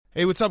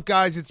Hey, what's up,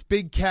 guys? It's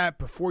Big Cat.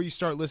 Before you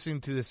start listening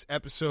to this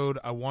episode,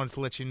 I wanted to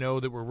let you know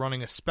that we're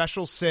running a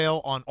special sale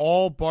on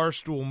all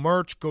Barstool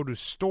merch. Go to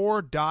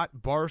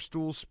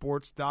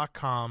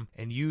store.barstoolsports.com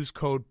and use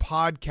code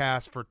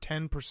PODCAST for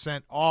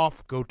 10%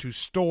 off. Go to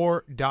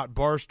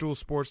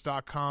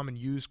store.barstoolsports.com and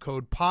use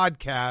code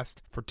PODCAST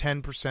for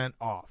 10%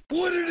 off.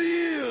 What it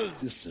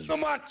is, this is the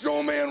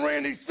Macho Man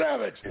Randy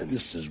Savage, and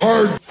this is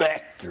Hard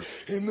Factor.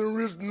 And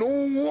there is no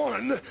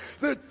one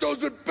that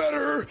does it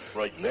better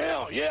right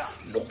now, yeah.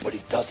 Nobody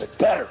does it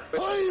better.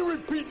 I ain't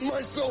repeating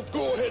myself.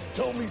 Go ahead,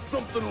 tell me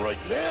something right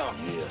now.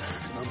 Yeah,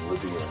 and I'm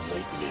living in a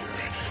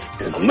nightmare.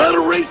 And I'm not a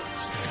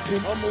racist,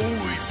 and I'm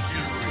always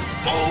cheering.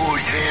 Oh,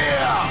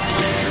 yeah!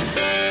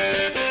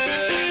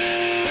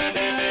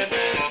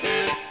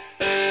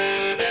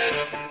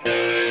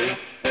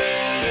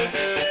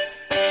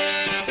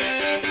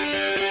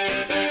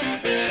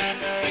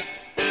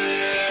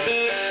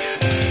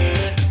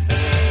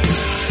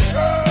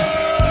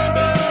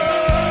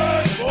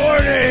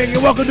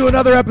 Welcome to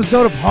another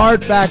episode of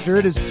Hard Factor.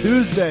 It is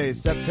Tuesday,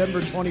 September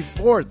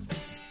 24th.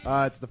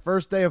 It's the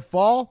first day of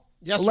fall,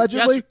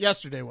 allegedly?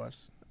 Yesterday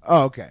was.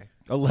 Oh, okay.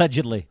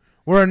 Allegedly.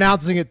 We're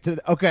announcing it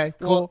today. Okay,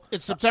 cool. Well,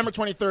 it's September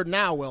 23rd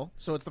now, Will,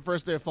 so it's the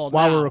first day of fall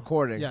While now. we're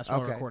recording. Yes,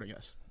 while we're recording,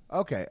 yes.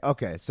 Okay.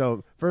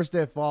 So, first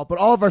day of fall, but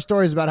all of our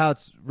stories about how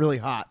it's really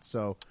hot,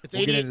 so it's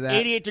we'll get into that.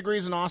 88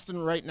 degrees in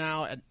Austin right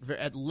now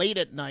at late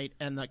at night,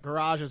 and the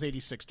garage is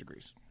 86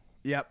 degrees.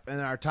 Yep, and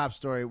our top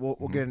story, we'll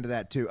get into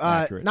that too.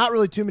 Not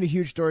really too many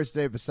huge stories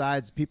today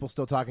besides people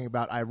still talking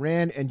about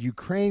Iran and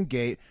Ukraine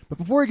gate. But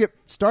before we get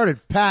started,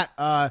 Pat,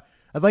 I'd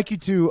like you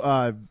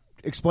to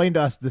explain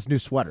to us this new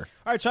sweater.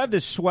 All right, so I have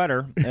this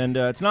sweater, and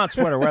it's not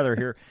sweater weather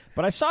here,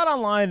 but I saw it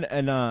online,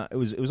 and it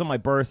was on my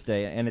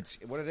birthday, and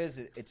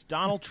it's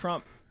Donald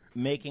Trump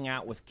making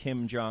out with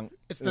Kim Jong.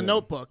 It's the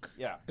Notebook.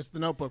 Yeah, it's the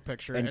Notebook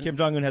picture. And Kim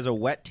Jong Un has a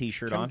wet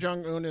T-shirt on.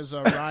 Kim Jong Un is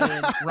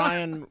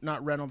Ryan,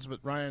 not Reynolds, but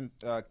Ryan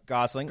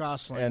Gosling.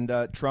 And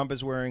Trump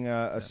is wearing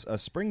a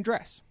spring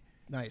dress.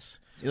 Nice.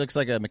 He looks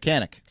like a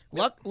mechanic.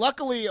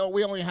 Luckily,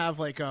 we only have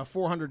like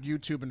 400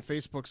 YouTube and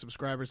Facebook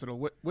subscribers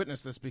that'll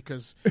witness this,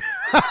 because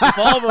if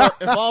all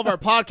of our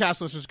podcast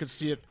listeners could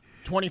see it,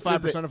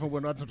 25% of them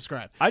would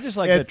unsubscribe. I just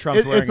like that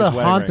Trump's wearing his wedding ring.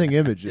 It's a haunting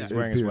image. He's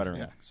wearing his wedding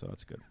ring, so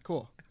it's good.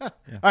 Cool. All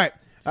right.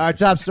 Our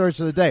top stories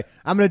for the day.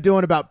 I'm going to do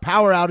one about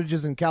power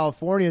outages in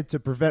California to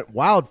prevent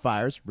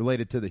wildfires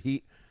related to the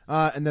heat.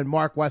 And then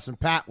Mark, Wes, and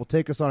Pat will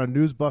take us on a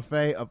news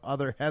buffet of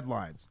other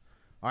headlines.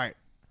 All right.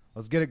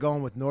 Let's get it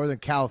going with Northern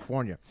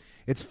California.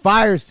 It's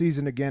fire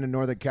season again in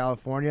Northern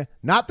California.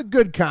 Not the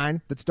good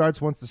kind that starts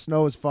once the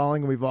snow is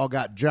falling and we've all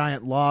got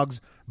giant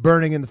logs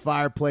burning in the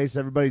fireplace.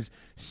 Everybody's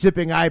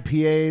sipping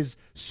IPAs,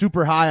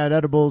 super high on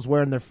edibles,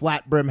 wearing their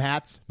flat brim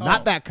hats.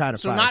 Not that kind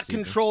of fire. So not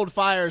season. Controlled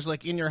fires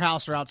like in your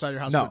house or outside your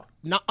house. No.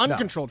 Not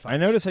uncontrolled fires. I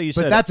noticed how you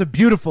But said that's a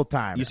beautiful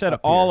time. you said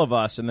all of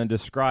us and then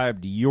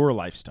described your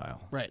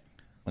lifestyle. Right.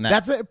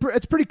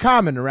 It's pretty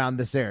common around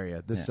this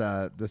area, this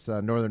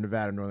northern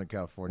Nevada, northern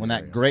California. When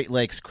that area. Great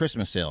Lakes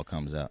Christmas sale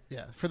comes out.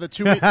 Yeah, for the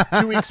 2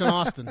 weeks in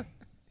Austin.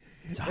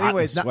 It's hot in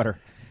the sweater.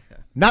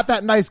 Not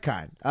that nice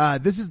kind.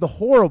 This is the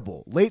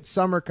horrible late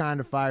summer kind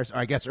of fires, or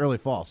I guess early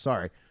fall,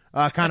 sorry,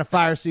 kind of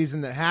fire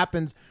season that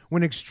happens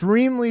when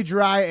extremely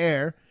dry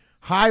air,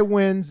 high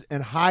winds,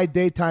 and high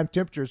daytime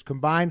temperatures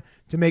combine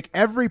to make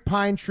every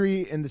pine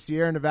tree in the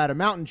Sierra Nevada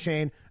mountain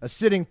chain a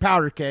sitting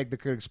powder keg that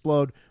could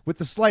explode with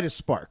the slightest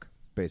spark,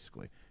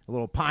 basically. A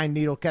little pine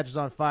needle catches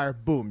on fire,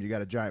 boom, you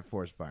got a giant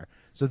forest fire.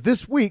 So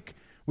this week,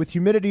 with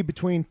humidity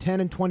between 10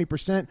 and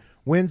 20%,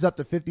 winds up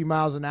to 50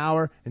 miles an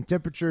hour, and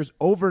temperatures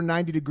over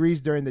 90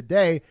 degrees during the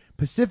day,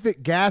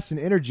 Pacific Gas and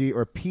Energy,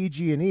 or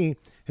PG&E,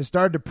 has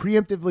started to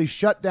preemptively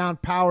shut down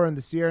power in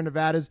the Sierra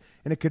Nevadas,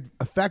 and it could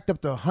affect up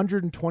to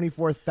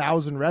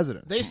 124,000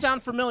 residents. They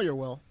sound familiar,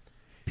 Will.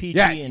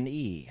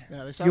 PG&E.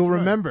 Yeah, they sound You'll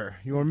familiar.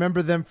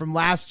 remember them from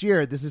last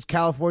year. This is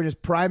California's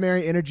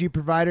primary energy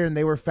provider, and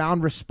they were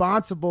found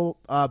responsible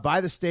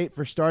by the state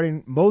for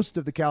starting most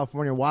of the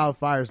California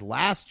wildfires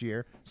last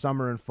year,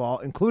 summer and fall,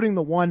 including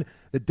the one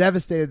that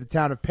devastated the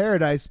town of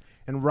Paradise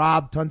and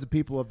robbed tons of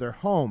people of their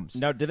homes.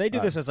 Now, did they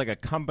do this as like a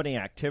company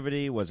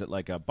activity? Was it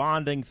like a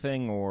bonding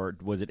thing, or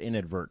was it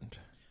inadvertent?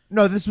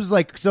 No, this was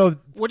like so.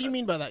 What do you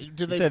mean by that?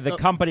 Did they said the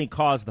company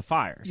caused the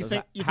fires. You Is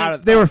think- that- you how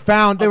think- did- They were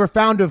found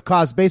to have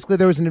caused. Basically,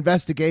 there was an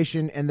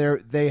investigation, and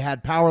they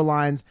had power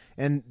lines,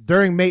 and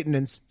during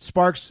maintenance,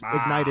 sparks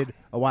ignited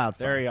a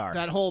wildfire. There you are.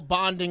 that whole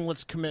bonding,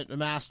 let's commit a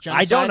mass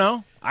genocide?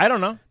 I don't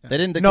know. They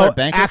didn't declare No,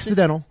 bankruptcy?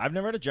 accidental. I've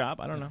never had a job.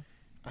 I don't know.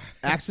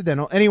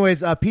 Accidental.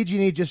 Anyways,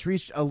 PG&E just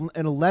reached an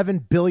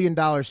 $11 billion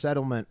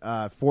settlement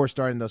for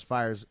starting those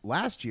fires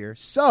last year.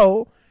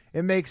 So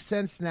it makes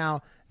sense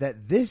now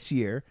that this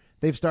year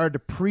they've started to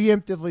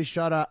preemptively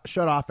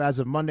shut off as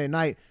of Monday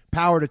night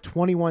power to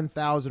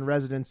 21,000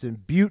 residents in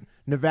Butte,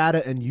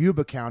 Nevada, and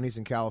Yuba counties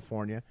in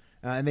California.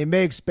 And they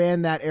may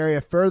expand that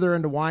area further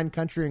into wine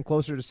country and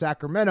closer to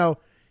Sacramento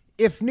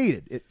if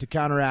needed to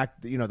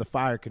counteract the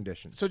fire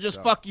conditions. So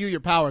just fuck you, your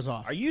power's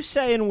off. Are you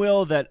saying,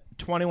 Will, that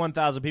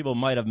 21,000 people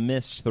might have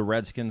missed the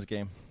Redskins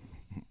game?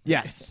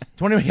 Yes,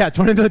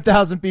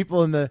 21,000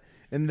 people in the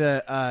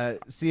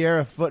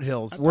Sierra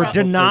foothills We're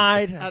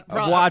denied I'd of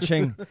probably-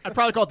 watching. I'd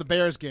probably call it the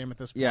Bears game at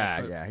this point.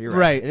 Yeah, but- yeah, you're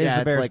right. It is yeah,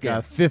 the Bears it's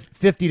like game.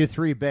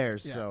 50-3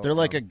 Bears. Yeah. So They're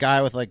like a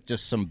guy with like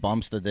just some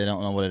bumps that they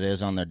don't know what it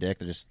is on their dick.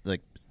 They're just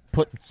like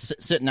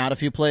sitting out a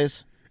few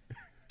plays.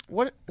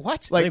 What? I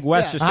think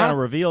Wes yeah. just kind of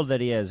revealed that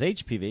he has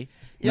HPV.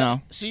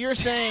 No. So you're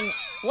saying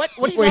what?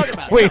 What are you talking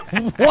about? Wait,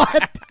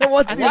 what?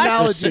 What's the They're,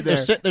 analogy there?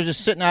 they're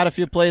just sitting out a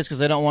few plays because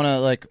they don't want to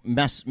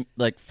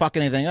like fuck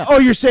anything up. Oh,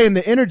 you're saying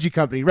the energy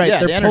company, right?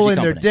 Yeah, the they're energy pulling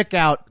their company. dick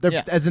out,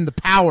 Yeah. as in the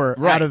power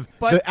Right. out of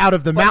But-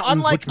 the but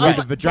mountains, which made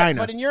the vagina.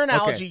 But in your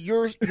analogy,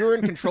 Okay. you're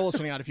in control of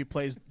something out if you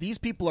plays. These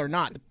people are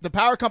not. The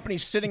power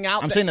company's sitting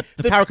out. I'm saying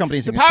the power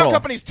company's the in power control.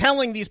 company's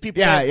telling these people.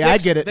 Yeah, they have yeah, I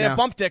dicks, get it They now. have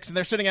bump dicks and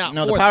they're sitting out.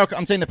 No, for the them. power.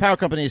 I'm saying the power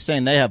company is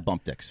saying they have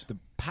bump dicks. The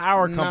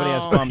power company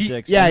has No. bump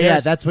dicks. yeah, and yeah,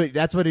 there's- that's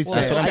what he's Well,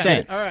 saying. That's what I'm okay.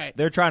 saying. All right.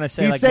 They're trying to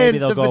say He's like saying maybe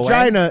they'll the go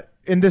vagina away.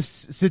 in this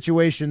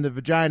situation, the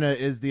vagina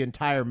is the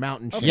entire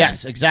mountain chain.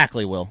 Yes,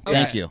 exactly, Will.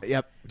 Thank you.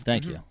 Yep.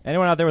 Thank you.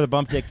 Anyone out there with a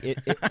bump dick,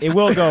 it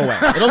will go away.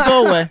 It'll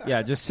go away.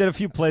 Yeah, just sit a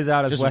few plays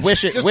out as Just Wes.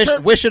 wish it.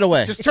 Just Wish it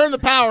away. Just turn the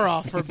power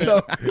off for a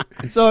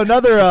bit. So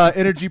another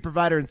energy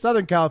provider in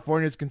Southern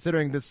California is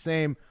considering this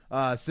same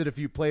sit a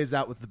few plays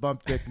out with the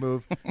bump dick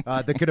move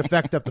that could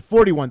affect up to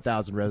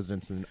 41,000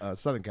 residents in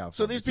Southern California.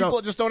 So these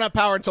people just don't have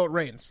power until it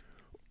rains.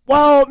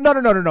 Well,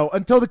 no.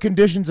 Until the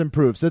conditions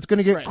improve. So it's going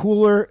to get Right.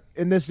 cooler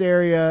in this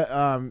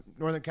area,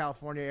 Northern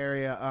California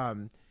area,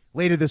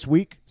 later this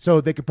week. So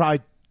they could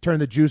probably turn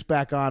the juice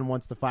back on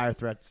once the fire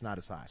threat's not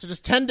as high. So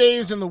just 10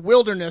 days in the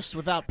wilderness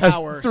without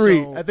power.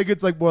 3. So I think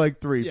it's like more like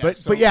 3. Yeah, but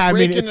so but yeah, I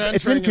mean breaking it's and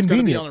entering is gonna be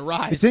inconvenient. on the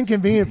rise. It's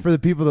inconvenient for the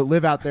people that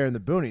live out there in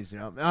the boonies.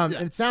 And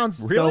it sounds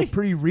Really? though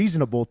pretty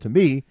reasonable to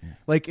me.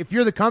 Like if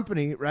you're the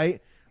company,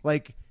 right?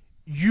 Like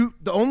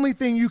the only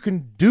thing you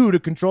can do to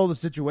control the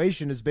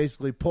situation is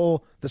basically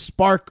pull the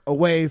spark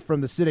away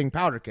from the sitting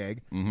powder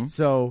keg.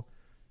 So,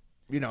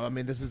 I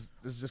mean, this is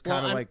just Well,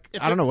 kind of I'm- like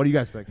if I don't know. What do you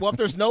guys think? Well, if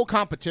there's no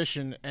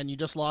competition and you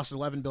just lost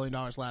 $11 billion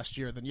last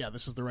year, then yeah,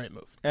 this is the right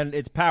move. And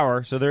it's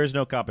power, so there is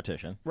no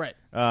competition. Right.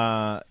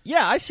 Yeah,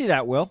 I see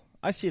that, Will.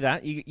 I see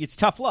that. It's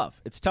tough love.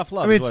 It's tough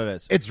love. I mean, is what it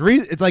is.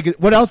 it's like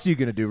what else are you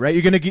going to do, right?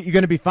 You're going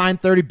to be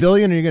fined $30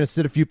 billion, and you're going to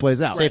sit a few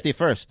plays out. Safety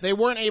first. They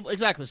weren't able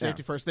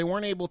safety first. They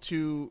weren't able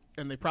to,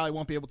 and they probably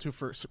won't be able to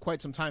for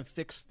quite some time,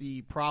 fix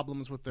the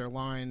problems with their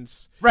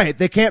lines. Right,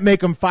 they can't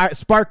make them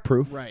spark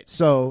proof. Right.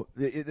 So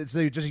it's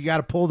you got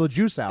to pull the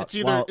juice out. It's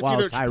either while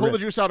it's high pull the risk.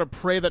 juice out or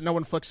pray that no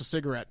one flicks a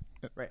cigarette.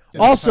 Right.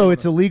 Yeah, Also,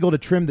 that's it's illegal to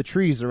trim the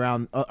trees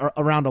around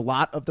a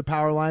lot of the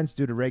power lines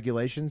due to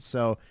regulations.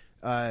 So,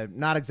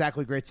 not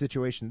exactly a great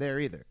situation there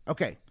either.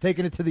 Okay,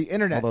 taking it to the All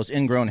internet. those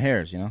ingrown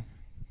hairs,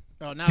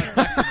 Oh, now it's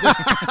back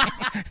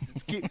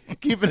to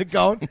Keeping it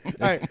going. All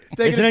right,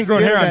 taking It's an it to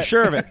ingrown the hair. I'm internet.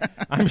 sure of it.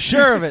 I'm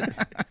sure of it.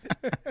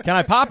 Can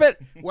I pop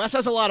it? Wes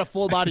has a lot of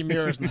full body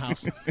mirrors in the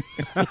house.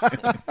 All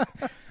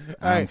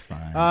right.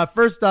 fine.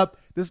 First up,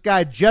 this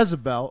guy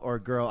Jezebel or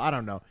girl, I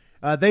don't know.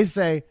 They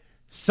say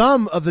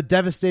some of the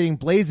devastating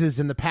blazes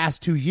in the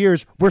past 2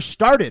 years were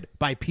started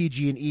by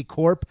PG&E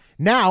Corp.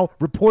 Now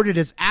reported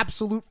as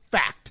absolute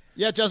fact.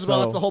 Yeah, Jezebel,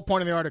 So- that's the whole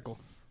point of the article.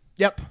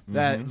 Yep,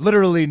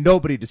 literally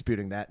nobody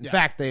disputing that. In Yeah.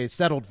 fact, they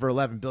settled for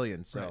 $11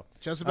 billion. So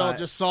Jezebel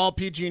just saw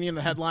PG&E in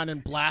the headline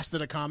and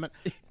blasted a comment.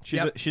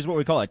 She's what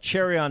we call a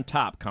cherry on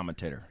top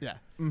commentator. Yeah.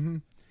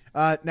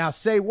 now,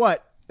 say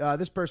what?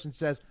 This person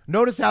says,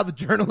 notice how the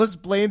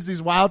journalist blames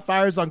these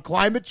wildfires on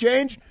climate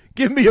change?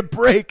 Give me a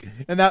break.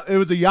 And it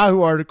was a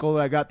Yahoo article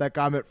that I got that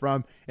comment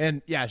from.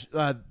 And yeah,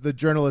 the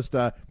journalist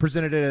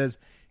presented it as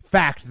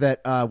fact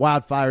that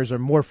wildfires are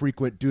more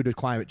frequent due to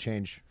climate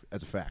change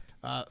as a fact.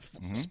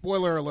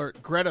 Spoiler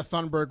alert, Greta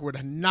Thunberg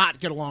would not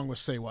get along with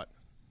Say What.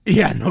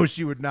 Yeah, no,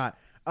 she would not.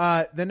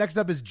 The next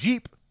up is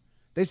Jeep.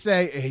 They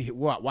say, hey,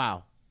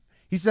 wow.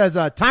 He says,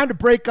 time to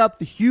break up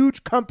the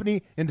huge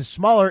company into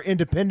smaller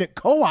independent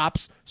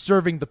co-ops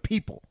serving the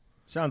people.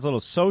 Sounds a little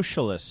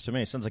socialist to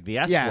me. Sounds like the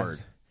S Yeah. word.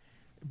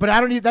 But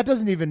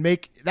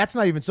that's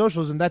not even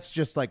socialism. That's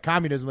just like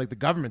communism. Like the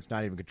government's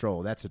not even control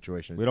of that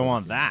situation. We don't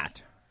want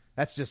that.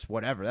 That's just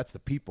whatever. That's the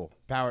people.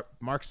 Power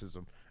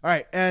Marxism. All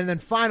right. And then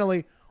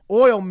finally,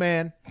 Oil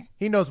Man.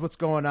 He knows what's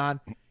going on.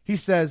 He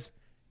says,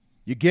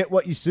 you get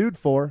what you sued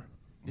for.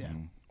 Yeah.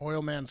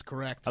 Oil Man's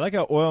correct. I like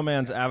how Oil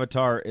Man's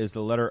avatar is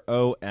the letter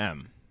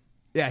O-M.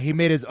 Yeah, he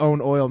made his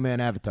own Oil Man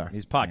avatar.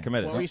 He's pot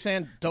committed. What were you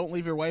saying? Don't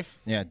leave your wife?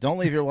 Yeah, don't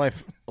leave your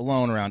wife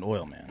alone around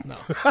Oil Man. No.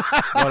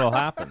 What'll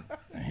happen?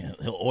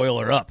 He'll oil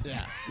her up.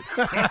 Yeah.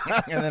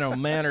 And then he'll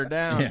man her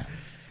down. Yeah.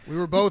 We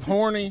were both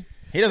horny.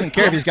 He doesn't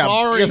care if he's got.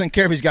 Sorry. He doesn't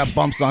care if he's got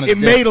bumps on his It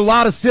dick. made a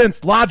lot of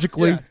sense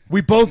logically. Yeah.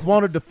 We both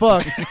wanted to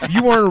fuck.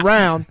 You weren't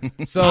around,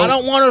 so I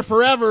don't want her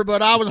forever,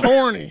 but I was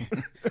horny.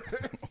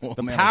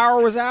 Old man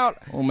Power was out.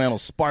 Old man will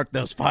spark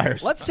those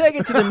fires. Let's take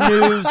it to the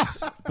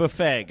news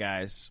buffet,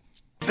 guys.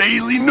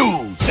 Daily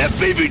news. That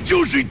baby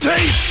juicy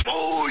taste.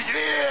 Oh,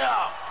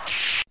 yeah.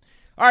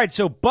 All right,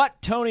 so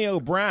Tonio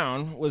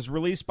Brown was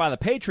released by the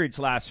Patriots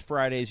last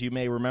Friday, as you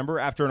may remember,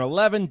 after an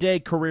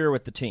 11-day career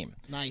with the team.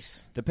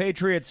 Nice. The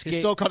Patriots. He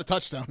still caught a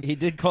touchdown. He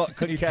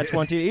couldn't catch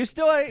one team.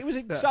 He was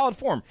in solid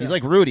form. He's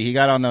like Rudy. He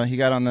got on the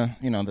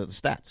the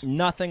stats.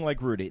 Nothing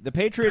like Rudy. The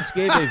Patriots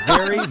gave a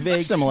very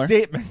vague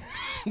statement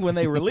when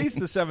they released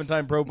the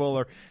 7-time Pro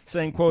Bowler,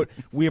 saying, quote,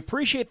 "We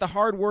appreciate the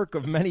hard work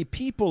of many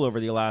people over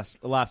the last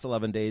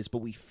 11 days, but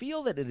we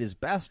feel that it is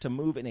best to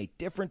move in a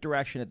different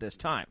direction at this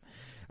time."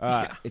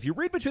 If you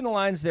read between the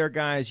lines there,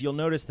 guys, you'll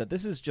notice that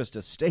this is just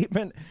a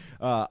statement,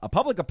 a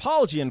public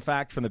apology, in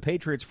fact, from the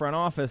Patriots front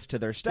office to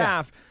their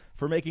staff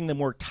for making them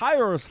work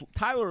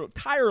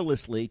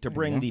tirelessly to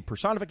bring the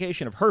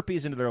personification of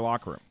herpes into their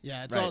locker room.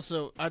 Yeah, it's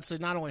also, I'd say,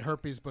 not only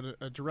herpes, but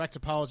a direct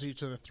apology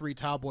to the 3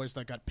 towel boys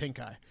that got pink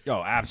eye.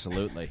 Oh,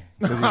 absolutely.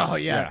 Oh,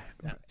 yeah.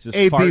 Just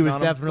AB farting was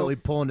on 'em. definitely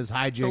pulling his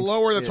hijinks. The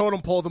lower the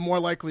totem pole, the more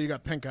likely you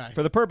got pink eye.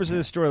 For the purpose of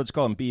this story, let's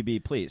call him BB,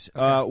 please.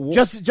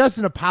 Just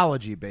an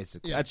apology,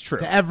 basically. That's true.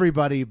 To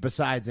everybody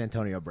besides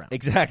Antonio Brown.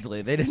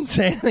 Exactly. They didn't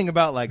say anything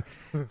about, like,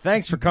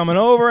 thanks for coming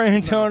over,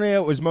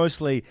 Antonio. It was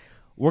mostly,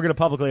 we're going to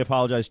publicly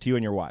apologize to you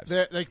and your wives.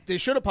 They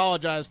should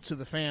apologize to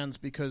the fans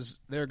because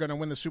they're going to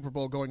win the Super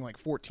Bowl going like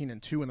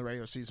 14-2 in the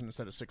regular season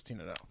instead of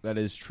 16-0. That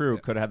is true.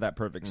 Could have had that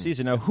perfect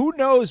season. Now, who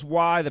knows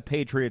why the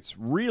Patriots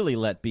really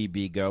let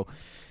BB go?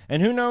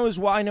 And who knows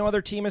why no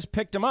other team has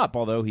picked him up,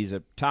 although he's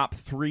a top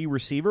 3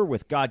 receiver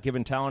with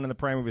God-given talent in the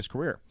prime of his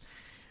career.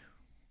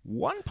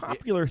 One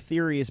popular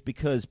theory is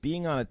because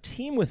being on a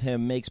team with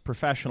him makes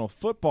professional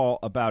football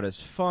about as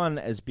fun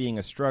as being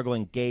a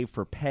struggling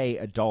gay-for-pay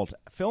adult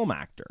film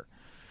actor.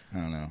 I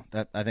don't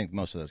know. I think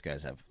most of those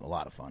guys have a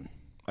lot of fun.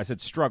 I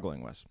said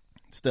struggling, Wes.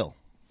 Still.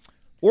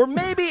 Or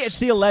maybe it's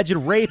the alleged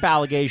rape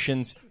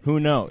allegations. Who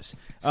knows?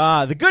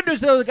 The good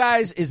news, though,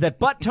 guys, is that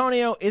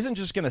Tonio isn't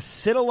just going to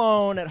sit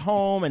alone at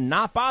home and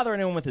not bother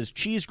anyone with his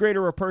cheese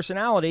grater or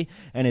personality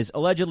and his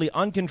allegedly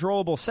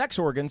uncontrollable sex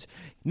organs.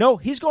 No,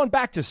 he's going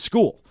back to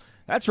school.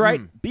 That's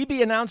right.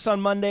 BB announced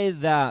on Monday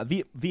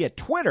via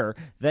Twitter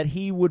that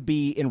he would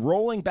be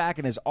enrolling back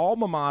in his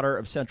alma mater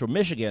of Central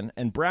Michigan,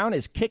 and Brown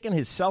is kicking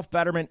his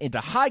self-betterment into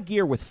high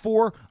gear with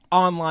 4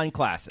 online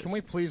classes. Can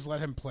we please let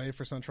him play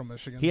for Central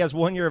Michigan? He has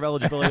 1 year of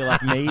eligibility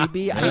left,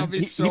 maybe.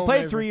 He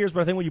played 3 years,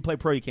 but I think when you play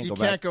pro, you can't go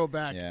back. You can't go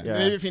back. Yeah.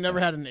 Maybe if he never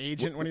had an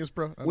agent when he was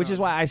pro. Which is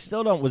why I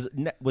still don't.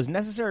 Was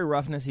Necessary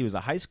Roughness, he was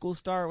a high school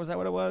star? Was that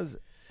what it was?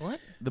 What?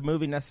 The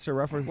movie Necessary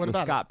Roughness with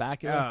about Scott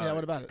Bakula? Yeah,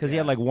 what about it? Because he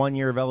had like 1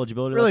 year of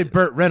eligibility. Really, left.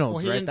 Burt Reynolds,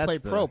 Well, he right? didn't play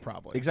pro,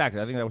 probably.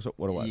 Exactly. I think that was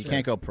what it was. You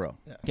can't go pro.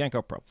 Yeah. Can't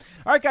go pro.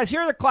 All right, guys, here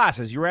are the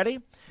classes. You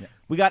ready? Yeah.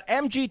 We got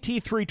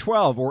MGT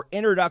 312, or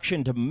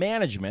Introduction to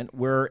Management,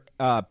 where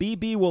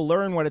BB will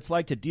learn what it's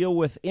like to deal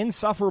with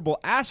insufferable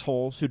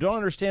assholes who don't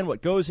understand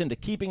what goes into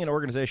keeping an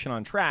organization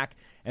on track,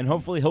 and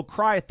hopefully he'll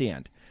cry at the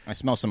end. I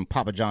smell some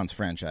Papa John's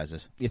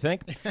franchises. You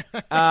think?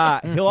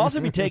 He'll also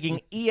be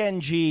taking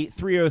ENG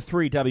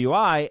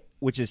 303WI,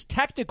 which is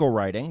technical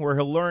writing, where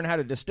he'll learn how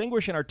to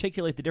distinguish and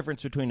articulate the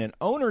difference between an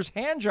owner's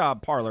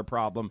handjob parlor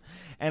problem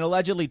and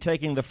allegedly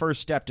taking the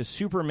first step to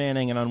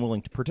supermanning an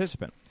unwilling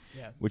participant,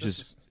 which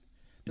is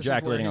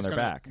ejaculating on their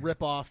back.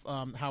 Rip off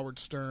Howard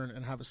Stern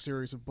and have a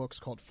series of books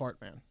called Fart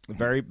Man.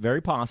 Very,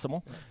 very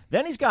possible. Yeah.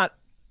 Then he's got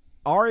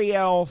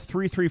REL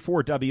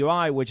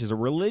 334WI, which is a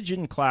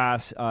religion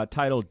class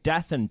titled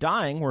Death and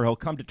Dying, where he'll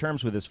come to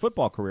terms with his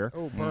football career.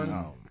 Oh, burn!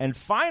 No. And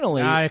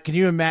finally, can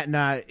you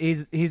imagine?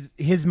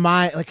 His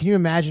mind. Like, can you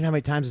imagine how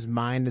many times his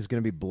mind is going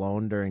to be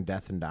blown during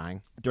Death and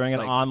Dying? During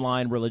an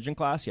online religion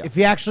class, yeah. If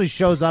he actually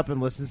shows up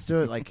and listens to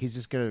it, like, he's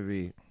just going to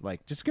be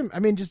like,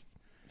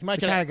 he might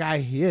get the kind of guy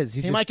he is.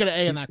 He might get an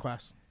A in that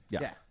class.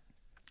 Yeah.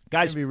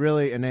 Guys, be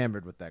really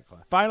enamored with that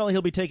class. Finally,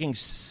 he'll be taking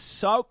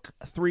SOC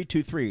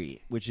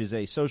 323, which is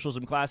a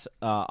socialism class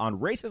on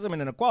racism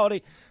and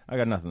inequality. I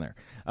got nothing there.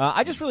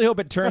 I just really hope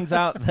it turns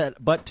out that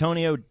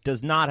Tonio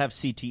does not have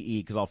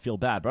CTE, because I'll feel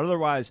bad. But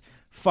otherwise,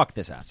 fuck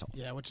this asshole.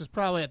 Yeah, which is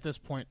probably at this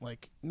point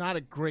like not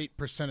a great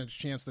percentage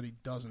chance that he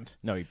doesn't.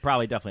 No, he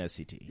probably definitely has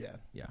CTE.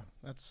 Yeah.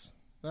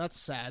 That's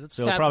sad. It's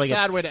so a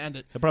sad way to end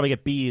it. He'll probably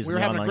get B's. We were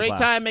having a great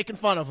time making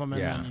fun of him,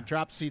 and Yeah. then he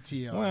dropped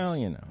CTE on us. Well,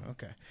 you know.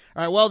 Okay.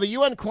 All right. Well, the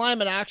UN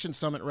Climate Action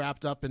Summit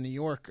wrapped up in New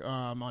York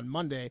on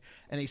Monday,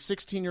 and a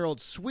 16-year-old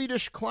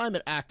Swedish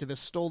climate activist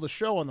stole the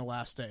show on the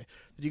last day.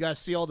 Did you guys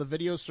see all the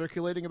videos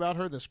circulating about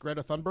her, this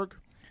Greta Thunberg?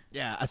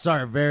 Yeah, I saw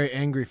her very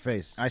angry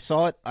face. I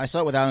saw it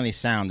without any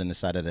sound and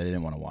decided I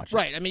didn't want to watch it.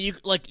 Right. I mean,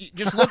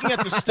 just looking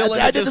at the still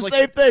images. I did the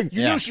same thing.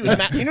 You knew she was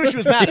mad. You knew she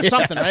was mad at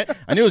something, right?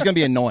 I knew it was going to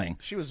be annoying.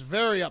 She was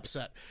very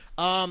upset.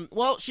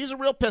 Well, she's a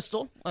real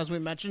pistol, as we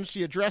mentioned.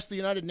 She addressed the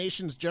United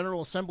Nations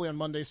General Assembly on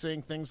Monday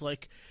saying things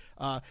like,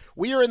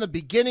 We are in the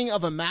beginning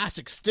of a mass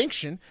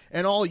extinction,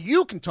 and all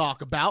you can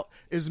talk about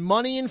is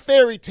money and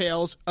fairy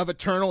tales of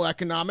eternal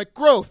economic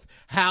growth.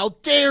 How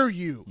dare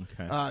you?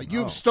 Okay.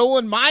 You've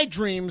stolen my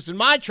dreams in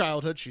my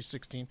childhood. She's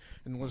 16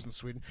 and lives in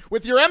Sweden.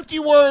 With your empty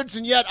words,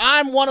 and yet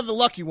I'm one of the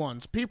lucky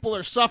ones. People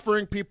are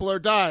suffering. People are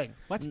dying.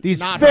 What? These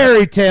Not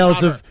fairy her.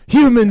 tales Not of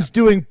humans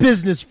doing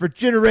business for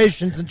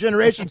generations and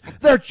generations,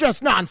 they're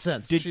just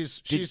nonsense.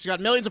 She's got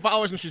millions of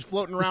followers, and she's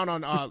floating around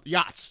on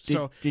yachts.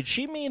 Did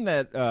she mean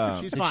that?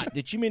 She's fine.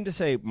 Did she mean to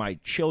say my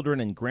children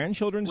and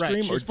grandchildren's Right,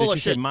 dream, she's or full did of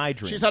she say shit. my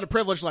dream? She's had a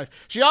privileged life.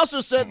 She also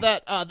said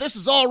that this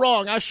is all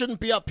wrong. I shouldn't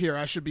be up here.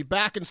 I should be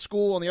back in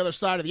school on the other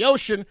side of the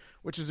ocean,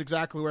 which is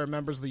exactly where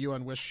members of the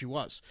UN wish she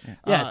was.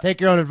 Yeah, take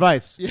your own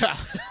advice. Yeah.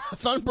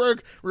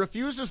 Thunberg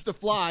refuses to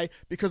fly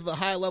because of the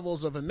high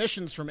levels of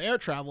emissions from air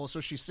travel, so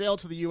she sailed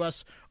to the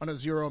U.S. on a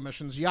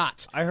zero-emissions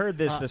yacht. I heard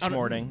this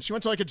morning. She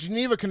went to like a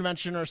Geneva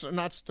convention, or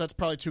that's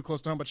probably too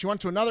close to home, but she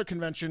went to another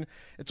convention.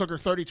 It took her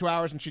 32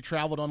 hours, and she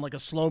traveled on like a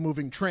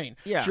slow-moving train.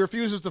 Yeah. She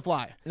refuses to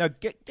fly. Now,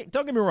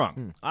 don't get me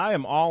wrong. I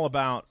am all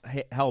about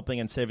helping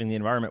and saving the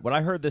environment. But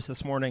I heard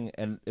this morning,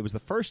 and it was the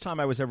first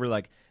time I was ever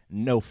like,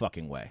 no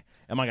fucking way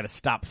am I going to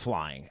stop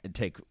flying and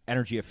take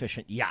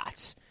energy-efficient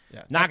yachts.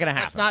 Yeah. Not going to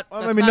happen. That's not.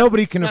 Well, that's I mean, not-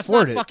 nobody can that's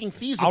afford not it. Fucking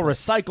feasible. I'll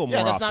recycle more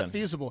Yeah, that's often. not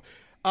feasible.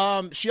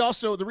 She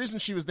also, the reason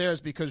she was there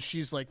is because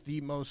she's like the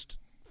most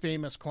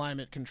famous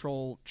climate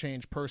control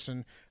change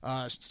person.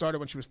 Started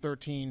when she was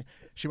 13.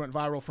 She went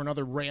viral for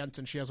another rant,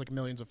 and she has like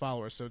millions of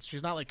followers. So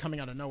she's not like coming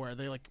out of nowhere.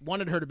 They like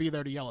wanted her to be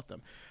there to yell at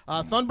them.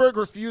 Thunberg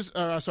refused.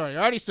 Sorry, I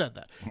already said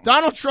that.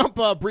 Donald Trump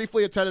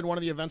briefly attended one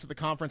of the events at the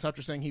conference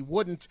after saying he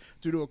wouldn't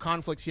due to a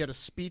conflict. He had a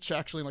speech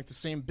actually in like the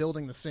same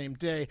building the same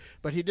day,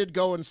 but he did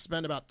go and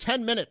spend about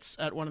 10 minutes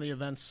at one of the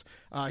events.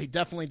 He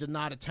definitely did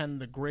not attend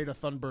the Greta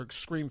Thunberg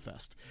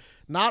Screamfest.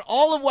 Not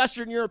all of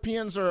Western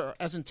Europeans are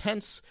as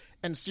intense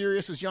and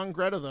serious as young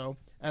Greta, though,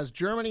 as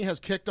Germany has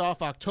kicked off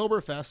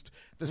Oktoberfest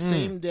the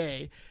same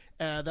day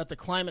that the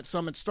climate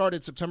summit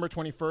started, September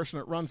 21st,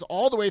 and it runs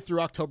all the way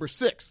through October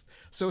 6th.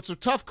 So it's a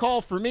tough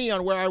call for me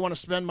on where I want to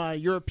spend my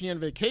European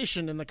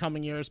vacation in the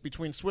coming years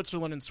between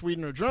Switzerland and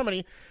Sweden or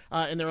Germany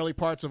in the early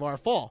parts of our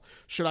fall.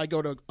 Should I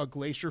go to a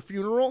glacier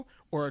funeral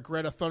or a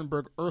Greta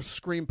Thunberg Earth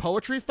Scream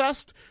Poetry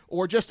Fest,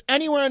 or just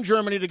anywhere in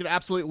Germany to get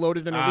absolutely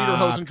loaded in a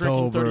lederhosen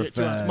drinking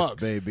 38-ounce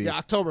mugs? Baby. Yeah,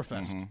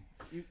 Oktoberfest.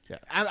 Yeah.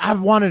 I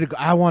wanted to go.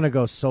 I want to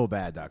go so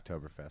bad to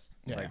Oktoberfest.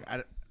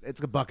 Yeah. It's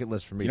a bucket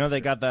list for me. You know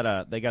they got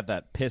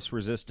that piss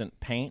resistant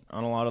paint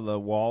on a lot of the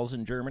walls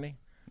in Germany.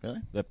 Really?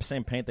 The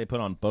same paint they put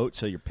on boats,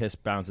 so your piss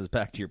bounces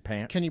back to your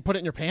pants. Can you put it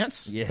in your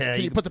pants? Yeah, Can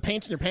you you- put the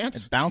paint in your pants?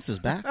 It bounces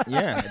back.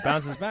 Yeah, it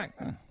bounces back.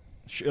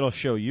 It'll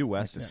show you,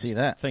 Wes. To see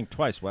that. Think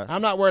twice, Wes.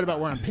 I'm not worried about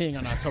where I'm peeing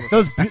on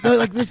Oktoberfest. those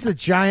like this is the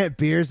giant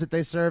beers that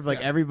they serve.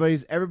 Like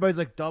everybody's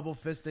like double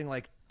fisting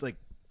like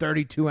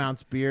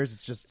 32-ounce beers.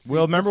 It's just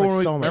Well, remember it's like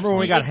when so much remember when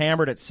we fun. got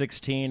hammered at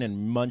 16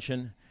 and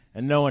munching,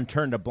 and no one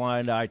turned a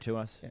blind eye to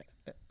us?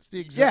 It's the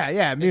exact,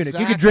 Yeah, Munich. You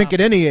exact could drink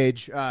at opposite. any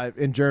age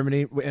in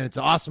Germany, and it's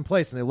an awesome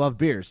place, and they love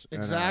beers.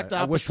 And, Exact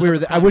I wish opposite we were. of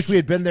the I wish we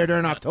had been there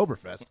during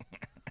Oktoberfest.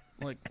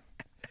 Like,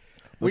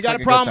 we Looks got like a a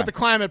good problem time. with the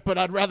climate, but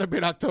I'd rather be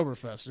at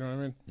Oktoberfest. You know what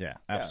I mean? Yeah,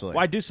 absolutely.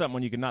 Why do something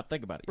when you can not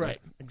think about it?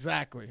 Right.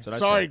 Exactly. what I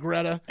Sorry, said.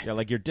 Greta. Yeah,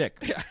 like your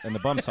dick and the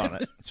bumps on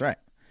it. That's right.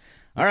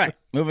 All right,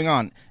 moving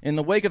on. In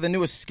the wake of the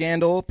newest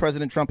scandal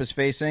President Trump is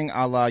facing,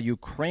 a la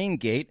Ukraine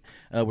Gate,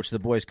 which the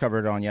boys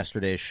covered on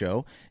yesterday's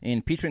show,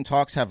 impeachment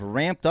talks have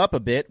ramped up a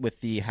bit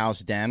with the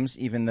House Dems,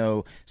 even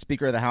though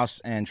Speaker of the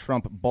House and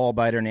Trump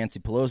ball-biter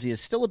Nancy Pelosi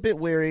is still a bit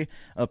wary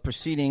of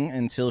proceeding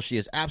until she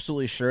is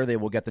absolutely sure they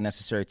will get the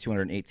necessary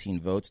 218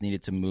 votes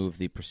needed to move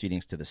the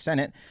proceedings to the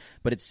Senate.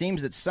 But it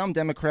seems that some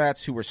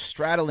Democrats who were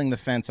straddling the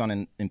fence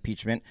on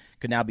impeachment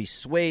could now be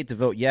swayed to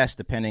vote yes,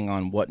 depending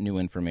on what new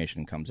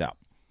information comes out.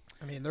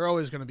 I mean, they're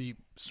always going to be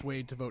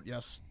swayed to vote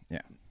yes Yeah.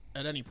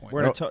 at any point.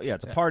 We're in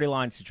it's a party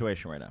line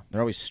situation right now.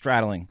 They're always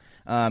straddling.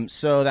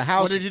 So the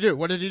House... What did you do?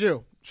 What did you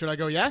do? Should I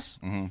go yes?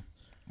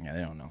 Yeah,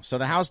 they don't know. So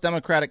the House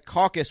Democratic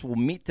Caucus will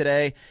meet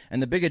today,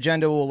 and the big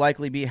agenda will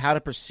likely be how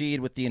to proceed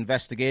with the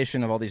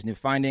investigation of all these new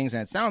findings.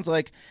 And it sounds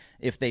like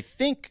if they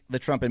think the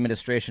Trump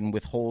administration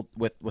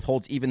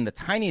withholds even the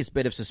tiniest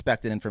bit of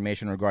suspected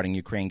information regarding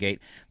Ukraine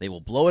Gate, they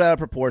will blow it out of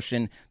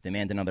proportion,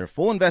 demand another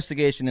full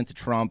investigation into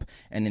Trump,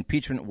 and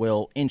impeachment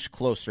will inch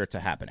closer to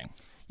happening.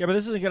 Yeah, but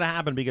this isn't going to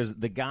happen because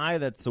the guy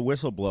that's the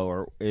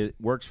whistleblower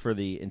works for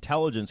the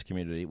intelligence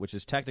community, which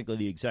is technically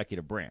the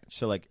executive branch.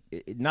 So, like,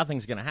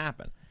 nothing's going to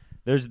happen.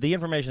 The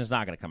information is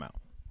not going to come out.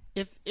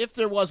 If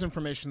there was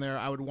information there,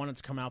 I would want it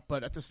to come out.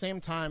 But at the same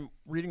time,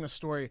 reading the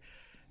story,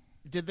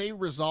 did they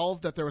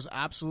resolve that there was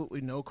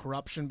absolutely no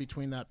corruption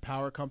between that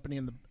power company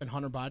and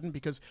Hunter Biden?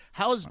 Because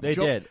how is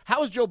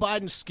Joe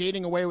Biden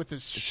skating away with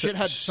his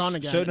shithead son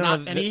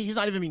again? He's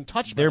not even being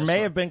touched. There may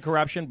have been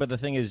corruption, but the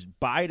thing is,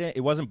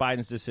 it wasn't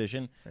Biden's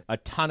decision. A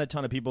ton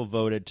of people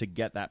voted to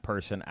get that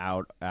person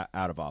out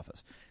of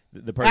office.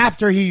 The person.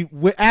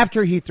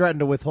 After he threatened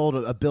to withhold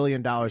 $1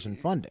 billion in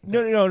funding.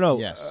 No.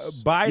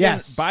 Yes.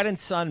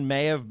 Biden's son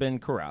may have been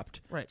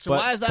corrupt. Right. So but,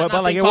 why is that but,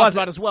 not like, being talked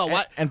about as well?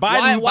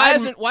 Why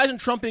isn't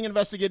Trump being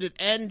investigated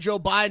and Joe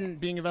Biden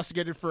being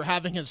investigated for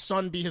having his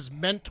son be his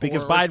mentor?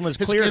 Because Biden was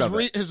cleared of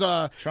it.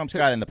 Trump's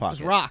got it in the pocket.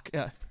 His rock.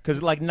 Yeah.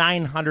 Because like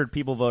 900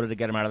 people voted to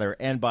get him out of there,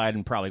 and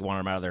Biden probably wanted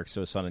him out of there so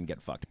his son didn't get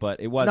fucked.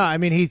 But it was No, I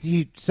mean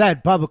he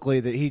said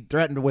publicly that he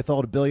threatened to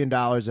withhold $1 billion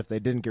if they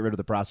didn't get rid of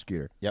the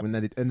prosecutor. Yep. And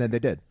then they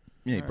did.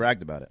 Yeah, he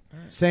bragged about it.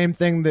 Same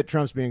thing that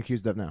Trump's being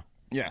accused of now.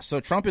 Yeah, so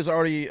Trump is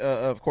already,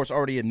 of course,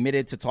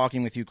 admitted to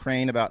talking with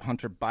Ukraine about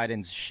Hunter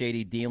Biden's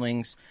shady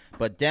dealings.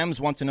 But Dems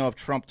want to know if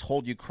Trump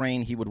told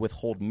Ukraine he would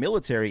withhold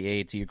military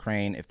aid to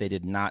Ukraine if they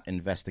did not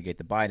investigate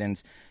the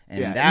Bidens. And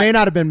It that may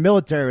not have been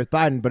military with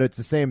Biden, but it's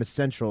the same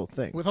essential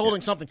thing.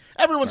 Withholding something.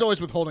 Everyone's always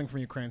withholding from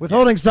Ukraine.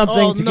 Withholding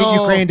something to get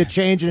Ukraine to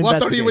change an What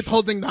investigation. are you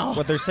withholding now?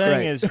 what they're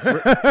saying is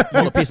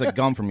hold a piece of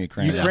gum from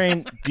Ukraine.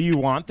 Ukraine. Do you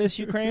want this,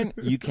 Ukraine?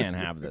 You can't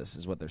have this,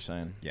 is what they're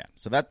saying. Yeah,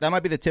 so that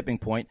might be the tipping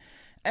point.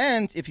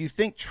 And if you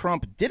think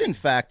Trump did, in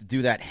fact,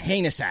 do that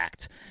heinous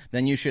act,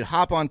 then you should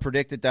hop on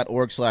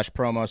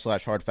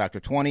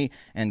predicted.org/promo/hardfactor20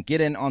 and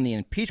get in on the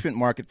impeachment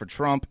market for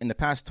Trump. In the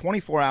past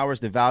 24 hours,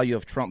 the value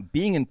of Trump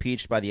being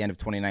impeached by the end of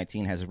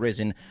 2019 has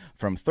risen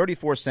from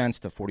 34 cents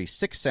to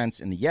 46 cents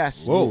in the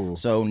yes. Whoa.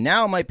 So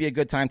now might be a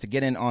good time to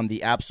get in on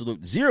the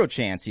absolute zero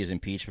chance he is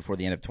impeached before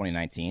the end of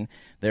 2019.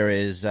 There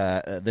is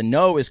the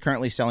no is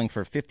currently selling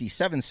for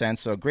 57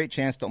 cents, so a great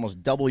chance to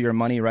almost double your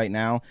money right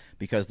now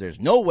because there's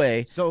no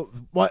way. So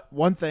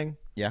one thing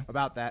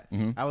about that,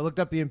 Mm-hmm. I looked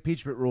up the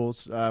impeachment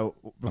rules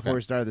before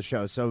we started the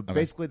show. So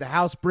basically the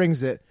House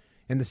brings it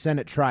and the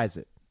Senate tries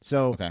it.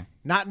 So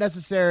not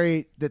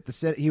necessary that the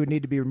Senate, he would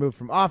need to be removed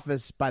from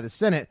office by the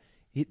Senate.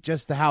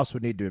 Just the House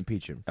would need to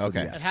impeach him.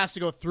 Okay. It has to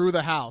go through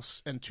the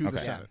House and to the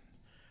Senate.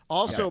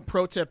 Also,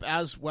 pro tip,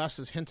 as Wes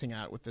is hinting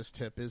at with this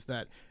tip, is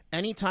that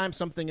anytime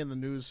something in the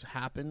news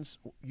happens,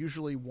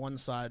 usually one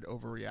side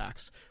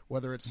overreacts,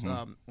 whether it's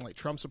like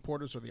Trump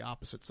supporters or the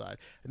opposite side.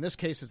 In this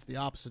case, it's the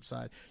opposite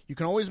side. You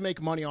can always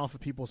make money off of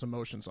people's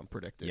emotions on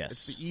Predicted. Yes.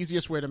 It's the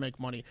easiest way to make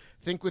money.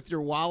 Think with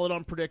your wallet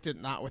on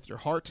Predicted, not with your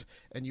heart,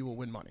 and you will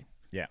win money.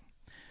 Yeah.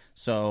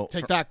 So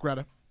Take that,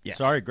 Greta. Yes.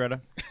 Sorry,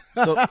 Greta.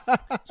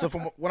 So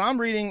from what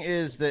I'm reading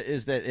is that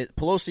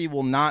Pelosi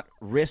will not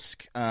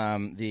risk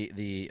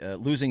the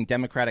losing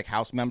Democratic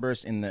House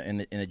members in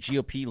a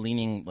GOP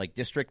leaning like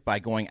district by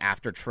going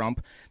after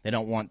Trump. They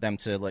don't want them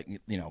to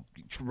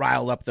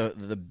rile up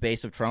the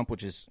base of Trump,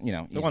 which is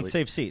They want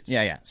safe seats.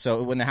 Yeah.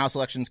 So when the House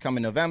elections come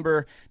in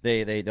November,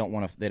 they don't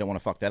want to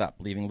fuck that up,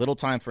 leaving little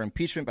time for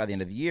impeachment by the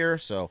end of the year.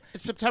 So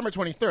it's September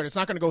 23rd. It's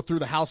not going to go through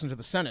the House into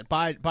the Senate.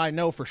 By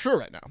no for sure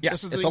right now.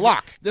 Yes, it's a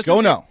lock.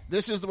 Go no.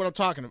 This is what I'm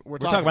talking about. We're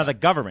talking about the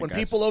government, When guys.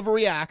 people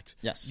overreact,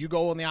 Yes. you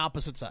go on the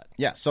opposite side.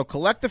 Yeah, so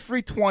collect the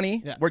free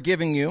 20 we're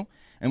giving you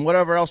and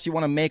whatever else you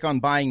want to make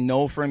on buying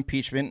no for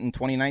impeachment in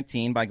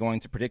 2019 by going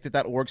to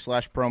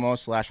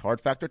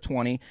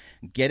predicted.org/promo/hardfactor20.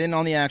 Get in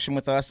on the action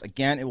with us.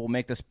 Again, it will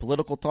make this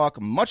political talk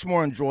much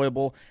more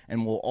enjoyable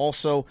and will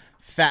also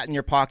fatten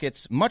your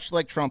pockets, much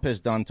like Trump has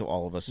done to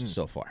all of us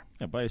so far.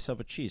 Yeah, buy yourself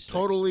a cheese steak.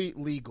 Totally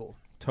legal.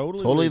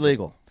 Totally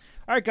legal.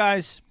 All right,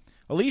 guys.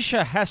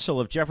 Alicia Hessel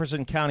of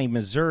Jefferson County,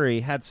 Missouri,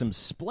 had some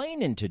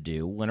splaining to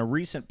do when a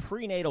recent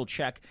prenatal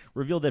check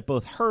revealed that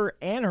both her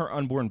and her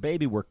unborn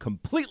baby were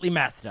completely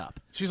methed up.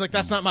 She's like,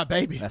 that's not my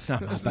baby. That's not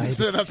my That's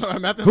baby. not my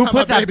meth. That's Who not my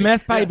put that baby.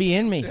 meth baby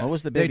in me? What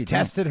was the They baby doing?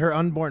 tested her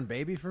unborn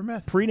baby for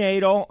meth.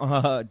 Prenatal,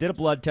 did a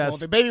blood Well,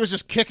 test. the baby was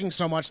just kicking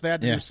so much they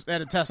had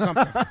to test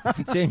something.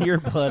 It's in your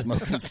blood.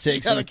 Smoking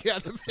cigs.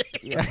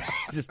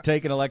 Just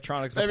taking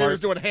electronics Baby apart. was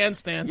doing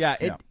handstands.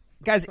 Yeah,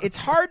 guys, it's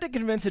hard to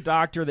convince a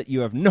doctor that you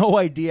have no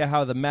idea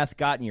how the meth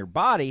got in your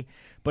body,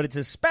 but it's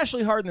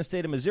especially hard in the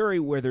state of Missouri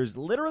where there's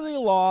literally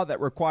a law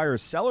that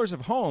requires sellers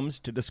of homes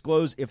to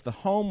disclose if the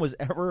home was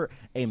ever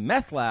a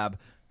meth lab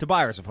to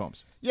buyers of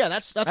homes. Yeah,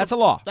 that's a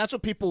law. That's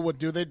what people would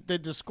do. They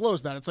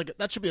disclose that. It's like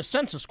that should be a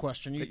census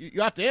question.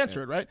 You have to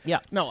answer it, right? Yeah.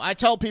 No, I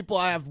tell people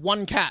I have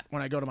one cat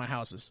when I go to my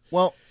houses.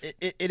 Well,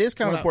 it is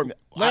kind of important.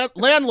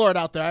 Landlord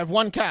out there, I have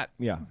one cat.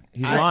 Yeah,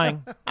 he's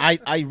lying.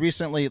 I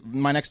recently,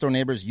 my next door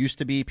neighbors used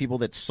to be people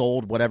that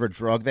sold whatever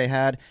drug they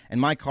had,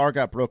 and my car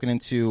got broken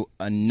into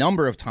a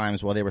number of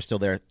times while they were still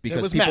there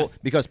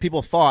because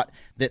people thought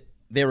that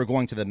they were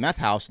going to the meth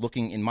house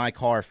looking in my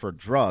car for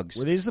drugs.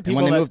 Were these the and people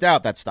when they that- moved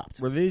out, that stopped.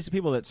 Were these the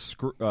people that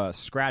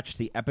scratched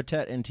the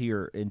epithet into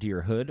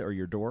your hood or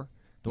your door?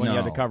 The one you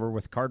had to No. cover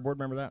with cardboard,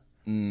 remember that?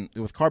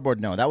 With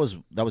cardboard, no, that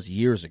was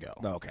years ago.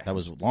 Oh, okay. That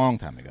was a long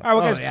time ago. All right,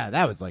 well, Oh, guys, yeah,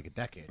 that was like a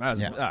decade.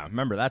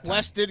 remember that time.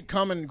 Wes did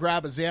come and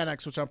grab a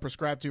Xanax, which I'm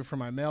prescribed to for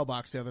my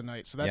mailbox the other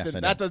night. So Yes, I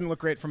did. that doesn't look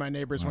great for my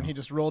neighbors when he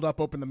just rolled up,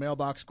 opened the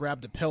mailbox,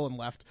 grabbed a pill, and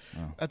left.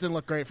 That didn't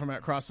look great for my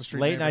across the street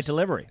Late neighbors. night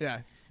delivery. Yeah.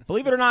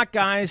 Believe it or not,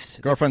 guys,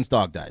 Girlfriend's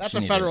dog died. That's She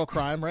a needed federal it.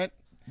 crime, right?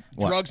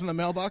 What? Drugs in the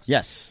mailbox?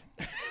 Yes.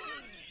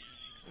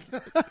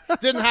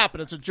 Didn't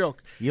happen. It's a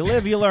joke. you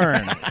live, you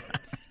learn.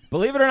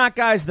 Believe it or not,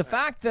 guys, the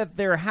fact that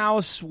their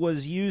house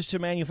was used to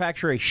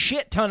manufacture a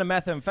shit ton of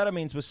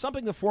methamphetamines was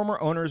something the former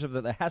owners of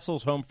the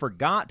Hessel's home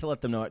forgot to let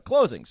them know at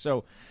closing.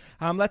 So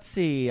let's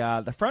see.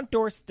 The front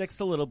door sticks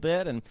a little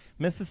bit, and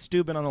Mrs.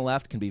 Steuben on the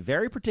left can be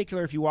very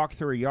particular if you walk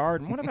through her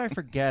yard. And what am I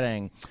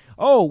forgetting?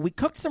 Oh, we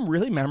cooked some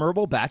really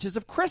memorable batches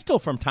of crystal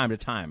from time to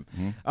time.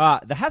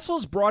 The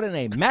Hessels brought in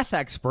a meth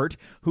expert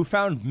who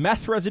found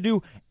meth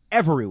residue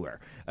everywhere,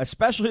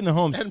 especially in the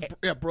homes. And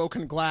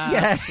broken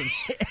glass,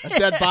 and a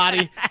dead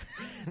body.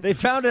 They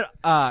found it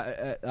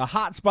a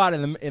hot spot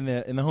in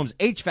the home's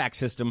HVAC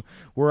system,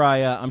 where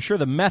I'm sure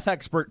the meth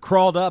expert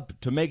crawled up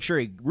to make sure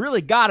he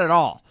really got it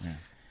all. Yeah.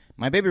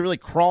 My baby really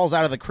crawls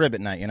out of the crib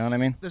at night. You know what I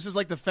mean? This is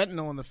like the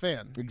fentanyl in the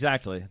fan.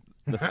 Exactly.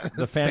 The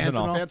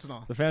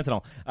fentanyl. The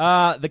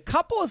fentanyl. The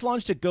couple has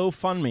launched a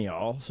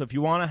GoFundMe. So if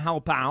you want to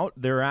help out,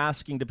 they're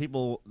asking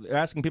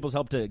people's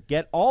help to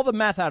get all the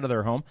meth out of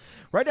their home.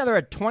 Right now, they're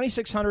at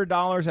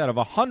 $2,600 out of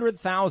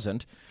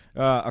 $100,000.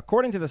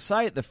 According to the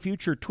site, the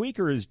future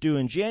tweaker is due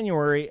in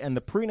January, and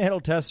the prenatal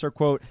tests are,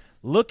 quote,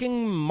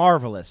 looking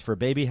marvelous for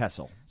baby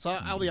Hessel. So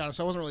I'll be honest,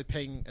 I wasn't really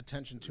paying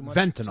attention too much.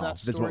 Fentanyl to that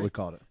story. is what we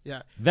called it.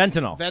 Yeah,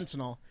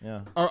 Fentanyl.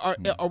 Yeah.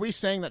 Are we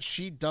saying that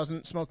she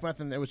doesn't smoke meth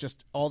and it was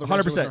just all the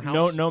rest 100%? in her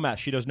house? No meth.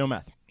 She does no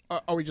meth.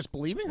 Are we just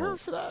believing her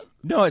for that?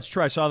 No, it's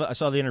true. I saw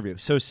the interview.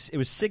 So it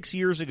was 6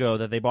 years ago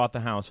that they bought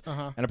the house,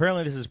 and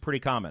apparently this is pretty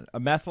common. A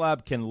meth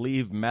lab can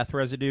leave meth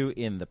residue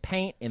in the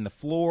paint, in the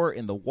floor,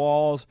 in the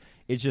walls.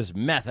 It's just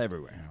meth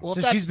everywhere. Well,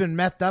 so she's been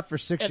methed up for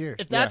 6 years.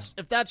 If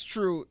that's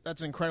true, that's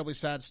an incredibly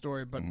sad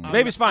story. But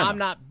Baby's fine. I'm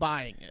not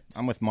buying it.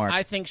 I'm with Mark.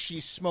 I think she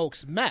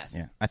smokes meth.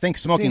 Yeah, I think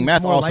smoking Seems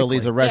meth more also likely.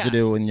 leaves a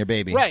residue in your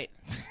baby. Right.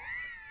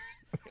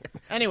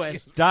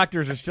 Anyways,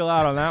 Doctors are still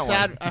out on that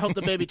sad. one. I hope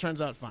the baby turns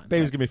out fine.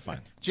 Baby's gonna be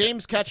fine.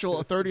 James Ketchell,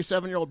 a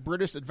 37-year-old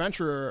British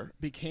adventurer,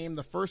 became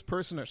the first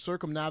person to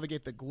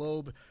circumnavigate the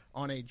globe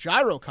on a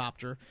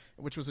gyrocopter,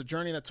 which was a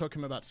journey that took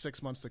him about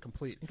 6 months to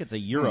complete. I think it's a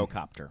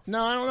Eurocopter.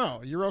 No, I don't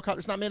know.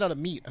 Eurocopter's not made out of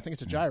meat. I think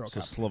it's a gyrocopter. It's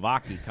a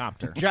Slovakia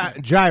copter.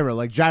 Gyro,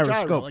 like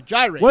gyroscope. Gyro, like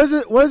gyrate. What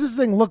does this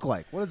thing look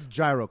like? What is a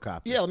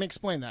gyrocopter? Yeah, let me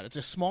explain that. It's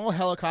a small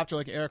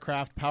helicopter-like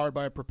aircraft powered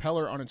by a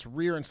propeller on its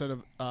rear instead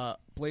of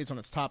blades on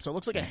its top. So it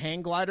looks like a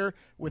hang glider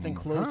with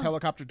enclosed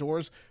helicopter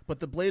doors, but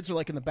the blades are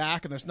like in the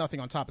back and there's nothing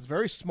on top. It's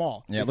very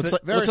small. Yeah, it It's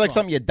looks very like small.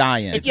 something you die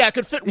in. It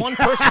could fit one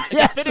person. It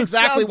could fit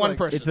exactly one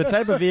person. It's the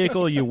type of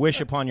vehicle you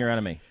wish upon your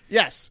enemy.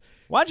 Yes.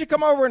 Why'd you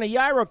come over in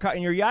your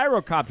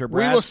Eurocopter,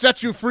 Brad? We will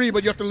set you free,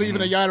 but you have to leave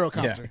in a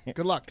gyrocopter. Yeah.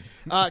 Good luck.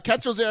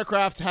 Ketchell's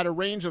aircraft had a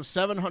range of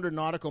 700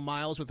 nautical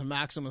miles with a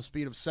maximum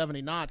speed of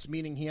 70 knots,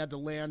 meaning he had to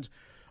land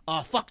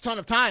a fuck ton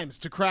of times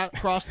to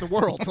cross the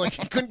world. Like,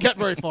 he couldn't get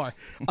very far.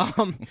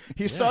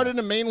 He started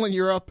in mainland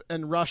Europe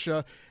and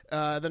Russia,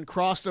 then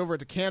crossed over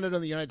to Canada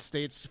and the United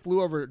States,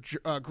 flew over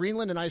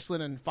Greenland and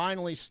Iceland, and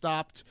finally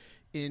stopped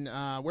in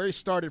where he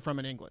started from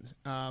in England.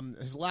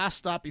 His last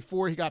stop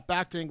before he got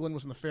back to England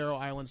was in the Faroe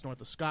Islands,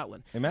 north of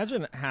Scotland.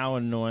 Imagine how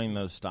annoying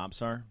those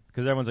stops are,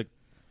 because everyone's like,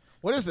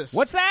 "What is this?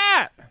 What's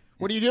that?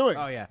 What are you doing?"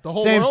 Oh yeah, the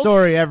whole same world?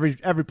 story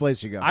every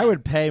place you go. I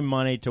would pay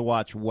money to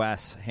watch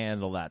Wes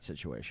handle that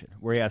situation,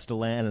 where he has to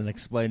land and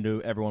explain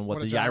to everyone what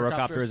What a the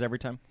gyrocopter gyrocopter is. is every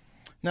time.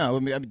 No, I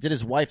mean, did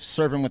his wife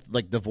serve him with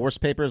like divorce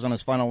papers on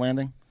his final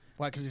landing?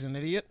 Why? Because he's an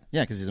idiot?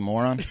 Yeah, because he's a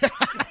moron.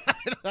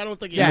 I don't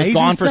think he Yeah, He was he's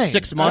gone for insane.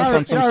 6 months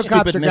on some Gyrocopter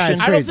stupid guy's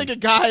mission. I don't crazy. think a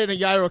guy in a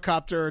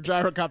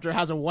gyrocopter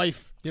has a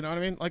wife. You know what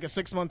I mean? Like a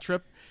 6-month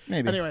trip.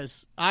 Maybe.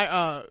 Anyways,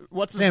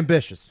 what's his It's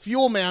ambitious.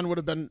 Fuel Man would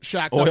have been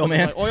shacked Oil up.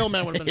 Man? Oil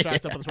Man would have been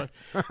shacked up with his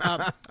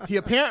wife. He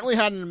apparently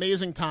had an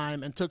amazing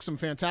time and took some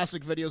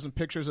fantastic videos and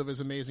pictures of his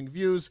amazing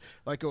views,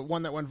 like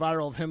one that went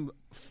viral of him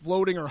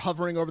floating or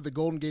hovering over the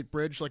Golden Gate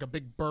Bridge like a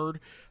big bird.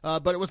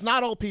 But it was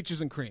not all peaches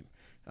and cream.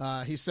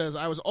 He says,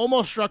 I was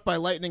almost struck by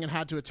lightning and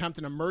had to attempt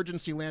an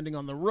emergency landing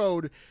on the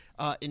road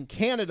in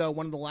Canada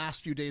one of the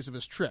last few days of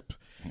his trip.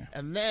 Yeah.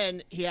 And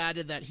then he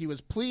added that he was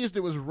pleased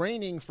it was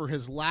raining for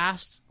his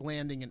last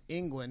landing in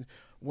England,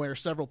 where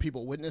several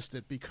people witnessed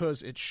it,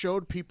 because it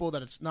showed people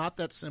that it's not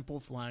that simple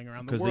flying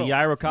around the Because world. the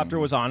gyrocopter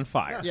was on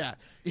fire. Yeah,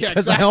 Because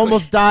exactly. I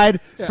almost died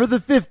for the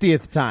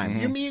 50th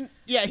time. You mean,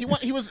 yeah, he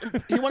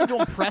wanted to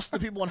impress the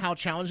people on how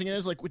challenging it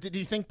is. Like, did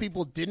he think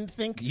people didn't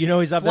think You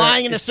know, he's up there-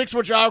 flying in a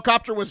 6-foot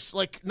gyrocopter was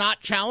like not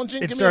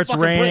challenging? It Give me a starts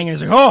fucking raining,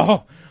 break. and he's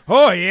like,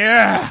 oh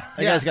yeah.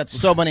 That guy's got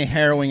so many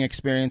harrowing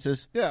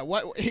experiences. Yeah,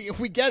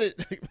 we get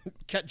it.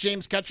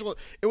 James Ketchell,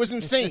 it was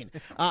insane.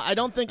 I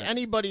don't think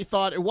anybody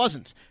thought it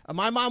wasn't.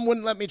 My mom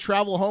wouldn't let me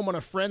travel home on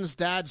a friend's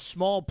dad's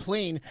small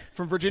plane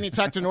from Virginia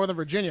Tech to Northern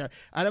Virginia.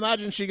 I'd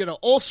imagine she'd get an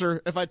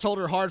ulcer if I told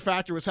her Hard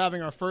Factor was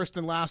having our first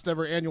and last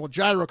ever annual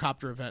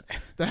gyrocopter event.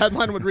 The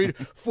headline would read,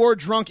 4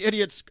 drunk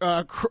idiots,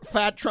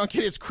 fat drunk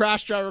idiots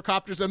crash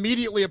gyrocopters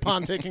immediately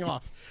upon taking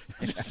off.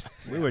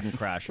 We wouldn't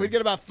crash. We'd Them.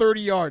 get about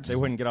 30 yards. They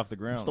wouldn't get off the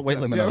ground. What's the weight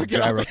limit Yeah, on a we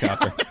get out there.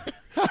 gyrocopter?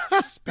 All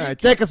right,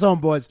 take us home,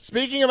 boys.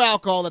 Speaking of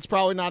alcohol, that's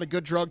probably not a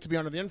good drug to be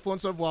under the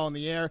influence of while in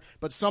the air,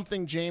 but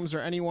something James or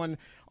anyone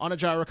on a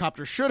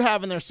gyrocopter should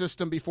have in their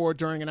system before,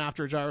 during, and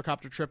after a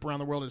gyrocopter trip around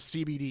the world is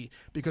CBD,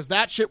 because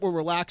that shit will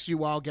relax you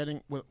while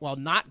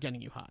not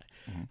getting you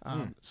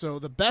high. So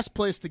the best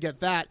place to get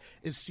that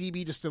is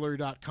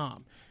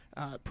cbdistillery.com.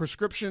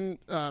 Prescription,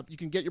 you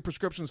can get your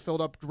prescriptions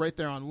filled up right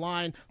there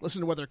online.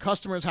 Listen to what their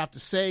customers have to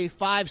say.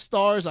 5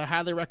 stars. I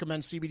highly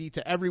recommend CBD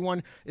to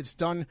everyone. It's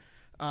done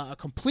a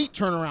complete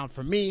turnaround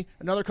for me.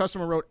 Another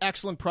customer wrote,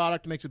 excellent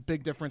product, makes a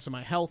big difference in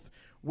my health.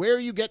 Where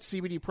you get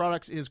CBD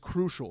products is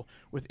crucial.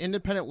 With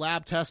independent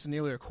lab tests and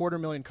nearly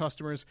 250,000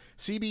 customers,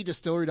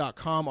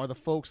 cbdistillery.com are the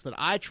folks that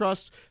I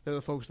trust. They're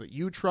the folks that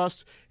you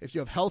trust. If you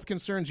have health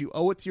concerns, you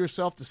owe it to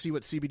yourself to see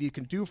what CBD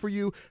can do for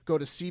you. Go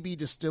to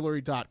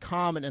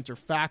cbdistillery.com and enter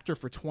Factor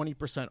for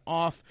 20%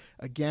 off.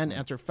 Again,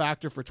 enter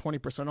Factor for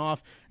 20%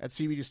 off at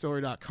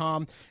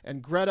cbdistillery.com.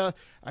 And Greta,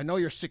 I know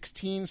you're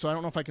 16, so I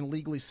don't know if I can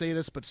legally say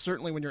this, but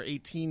certainly when you're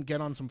 18, get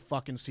on some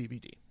fucking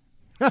CBD.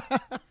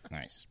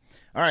 Nice.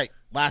 All right,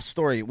 last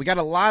story. We got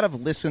a lot of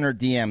listener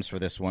DMs for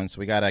this one, so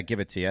we got to give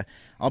it to you.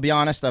 I'll be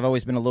honest, I've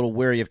always been a little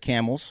wary of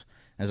camels,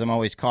 as I'm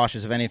always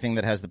cautious of anything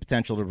that has the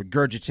potential to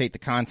regurgitate the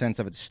contents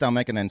of its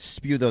stomach and then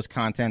spew those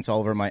contents all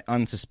over my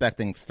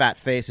unsuspecting fat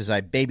face as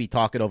I baby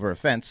talk it over a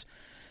fence.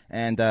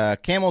 And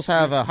camels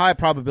have a high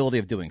probability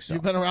of doing so.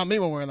 You've been around me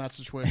when we're in that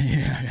situation. Yeah,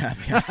 I have.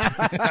 Yes.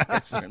 I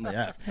certainly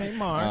have. Hey,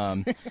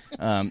 Mark.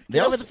 They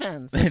Over also, the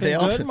fence. they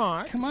also, Good,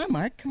 Mark. Come on,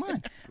 Mark. Come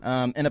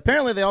on. And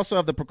apparently they also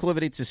have the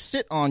proclivity to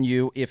sit on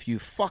you if you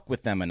fuck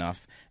with them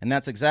enough. And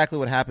that's exactly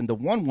what happened to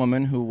one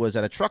woman who was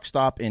at a truck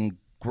stop in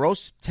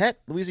Gros Tête,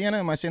 Louisiana.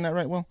 Am I saying that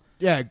right, Will?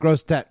 Yeah,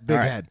 gross tet, big All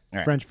right, head. all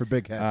right. French for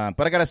big head.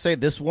 But I got to say,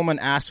 this woman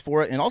asked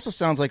for it, and it also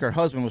sounds like her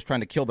husband was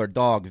trying to kill their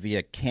dog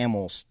via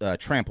camel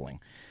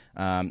trampling.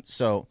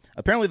 So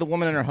apparently the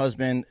woman and her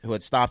husband, who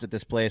had stopped at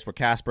this place where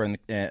Casper and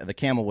the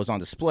camel was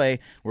on display,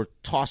 were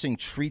tossing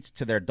treats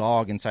to their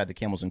dog inside the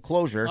camel's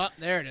enclosure. Oh,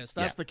 there it is.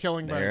 That's the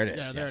killing bird. There it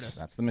is. Yeah, there yes, it is.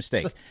 That's the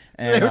mistake. So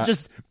they were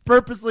just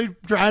purposely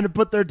trying to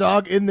put their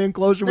dog in the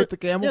enclosure with the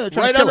camel? Yeah, they're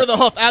trying Right to kill under it.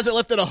 the hoof. As it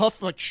lifted a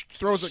hoof, like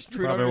throws a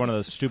treat Probably under one of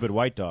those stupid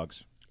white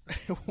dogs.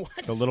 What?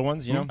 The little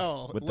ones, you know?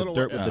 Oh, with the little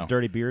dirt, one. with the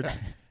dirty beard.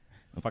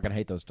 I fucking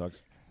hate those dogs.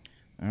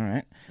 All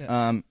right.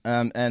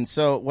 And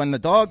so when the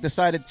dog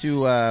decided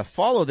to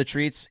follow the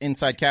treats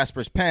inside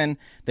Casper's pen,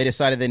 they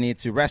decided they needed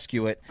to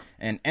rescue it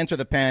and enter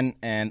the pen.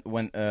 And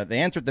when they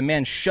entered, the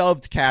man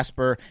shoved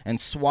Casper and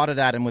swatted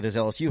at him with his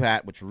LSU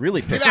hat, which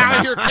really pissed Get him out of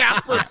off. here,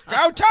 Casper.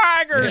 Go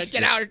Tigers! Yeah,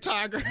 get out of here,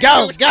 Tiger.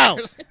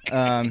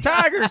 Go!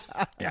 Tigers!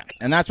 Yeah.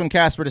 And that's when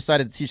Casper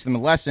decided to teach them a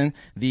lesson.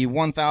 The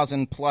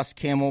 1,000-plus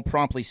camel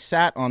promptly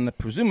sat on the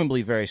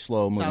presumably very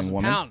slow-moving 1,000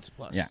 woman. pounds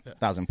plus. Yeah,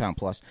 1,000-pound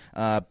plus.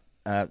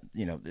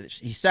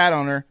 He sat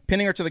on her,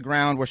 pinning her to the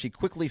ground, where she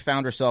quickly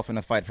found herself in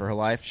a fight for her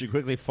life. She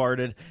quickly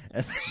farted.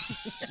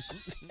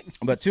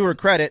 But to her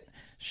credit,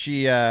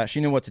 she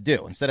knew what to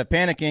do. Instead of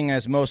panicking,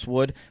 as most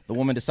would, the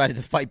woman decided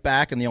to fight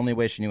back in the only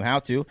way she knew how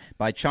to,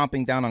 by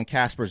chomping down on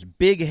Casper's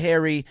big,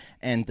 hairy,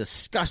 and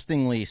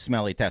disgustingly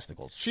smelly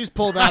testicles. She's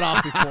pulled that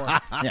off before.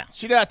 Yeah.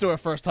 She did that to her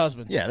first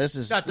husband. Yeah, this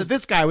is... Got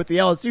this guy with the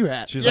LSU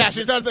hat. She's Yeah, like,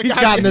 she's not the He's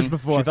guy. gotten this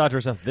before. she thought to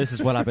herself, this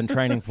is what I've been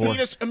training for. He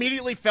just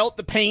immediately felt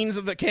the pains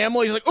of the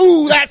camel. He's like,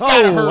 ooh, that's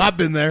gotta hurt. I've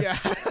been there. Yeah.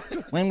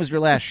 When was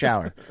your last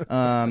shower?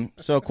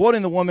 So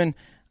quoting the woman,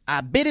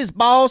 I bit his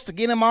balls to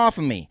get him off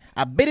of me.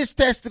 I bit his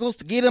testicles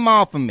to get him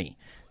off of me.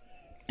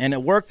 And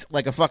it worked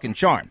like a fucking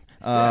charm.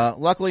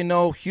 Luckily,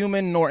 no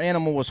human nor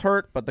animal was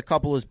hurt, but the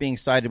couple is being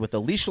cited with a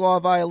leash law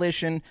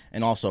violation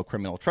and also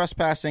criminal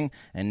trespassing.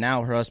 And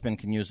now her husband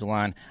can use the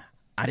line,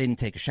 I didn't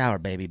take a shower,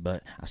 baby,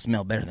 but I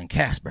smell better than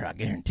Casper, I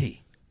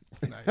guarantee.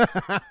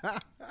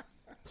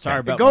 Sorry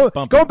about Go my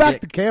bumpy back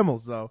dick. to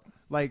camels, though.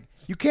 Like,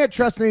 you can't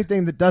trust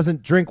anything that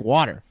doesn't drink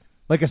water.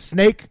 Like a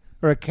snake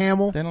or a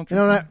camel. They don't you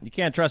know drink what? You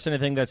can't trust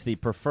anything that's the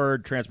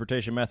preferred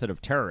transportation method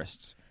of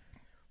terrorists.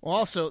 Well,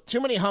 also,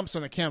 too many humps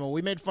on a camel.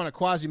 We made fun of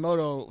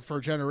Quasimodo for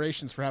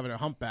generations for having a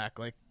humpback.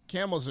 Like,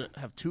 camels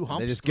have 2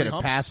 humps. They just 3 get a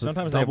humps. pass. with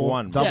Sometimes they have double-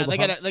 one. double Yeah, the they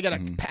get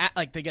humps.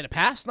 they get a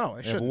pass. No,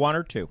 they They have should. 1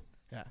 or 2.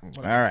 Yeah.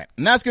 All right.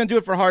 And that's going to do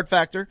it for Hard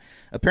Factor.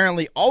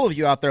 Apparently, all of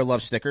you out there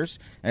love stickers,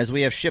 as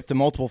we have shipped to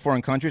multiple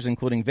foreign countries,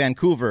 including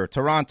Vancouver,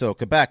 Toronto,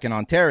 Quebec, and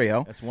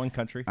Ontario. That's one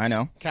country. I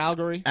know.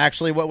 Calgary.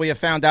 Actually, what we have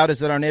found out is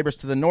that our neighbors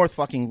to the north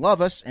fucking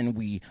love us, and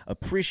we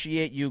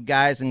appreciate you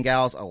guys and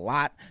gals a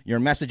lot. Your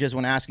messages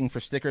when asking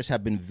for stickers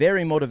have been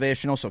very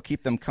motivational, so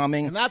keep them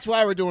coming. And that's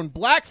why we're doing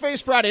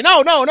Blackface Friday.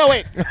 No,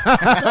 wait.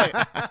 Wait.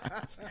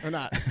 We're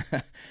not.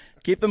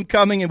 Keep them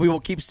coming, and we will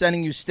keep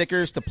sending you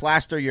stickers to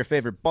plaster your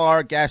favorite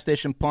bar, gas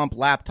station pump,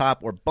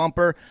 laptop, or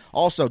bumper.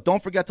 Also,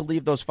 don't forget to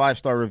leave those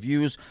 5-star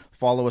reviews.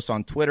 Follow us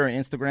on Twitter and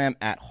Instagram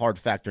at Hard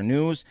Factor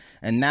News.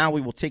 And now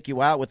we will take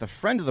you out with a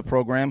friend of the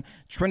program,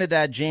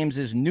 Trinidad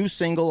James's new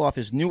single off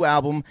his new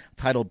album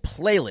titled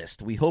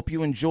Playlist. We hope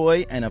you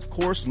enjoy, and of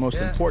course,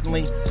 most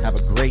importantly, have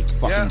a great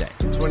fucking day.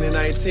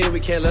 2019, we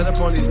can't let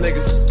up on these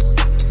niggas.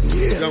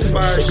 Young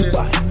fire shit.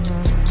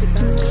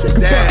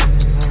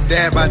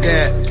 Dad by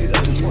dad.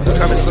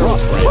 Coming soon.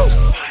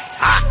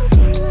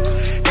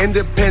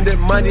 Independent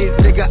money,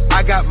 nigga,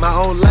 I got my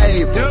own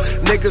label.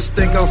 Niggas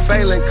think I'm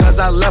failing cause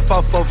I left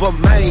off of a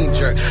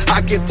manger.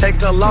 I can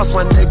take a loss,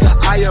 my nigga,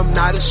 I am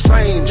not a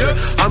stranger.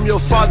 I'm your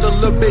father,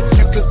 little bitch,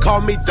 you can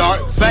call me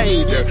Darth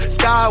Vader.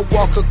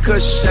 Skywalker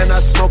Kush and I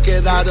smoke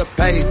it out of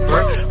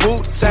paper.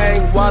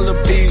 Wu-Tang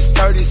Wallabies,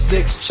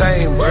 36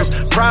 chambers.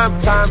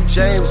 Primetime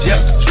James,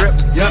 yep,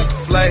 drip, yep,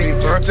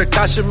 flavor.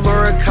 Takashi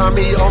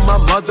Murakami on my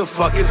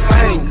motherfucking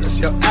fingers.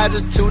 Your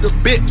attitude a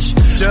bitch,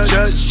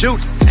 Judge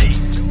Judy.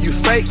 You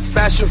fake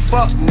fashion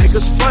fuck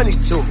niggas funny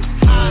to me.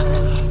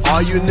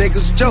 All you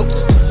niggas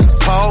jokes,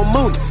 Paul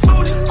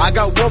Moonies. I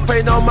got war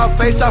paint on my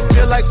face, I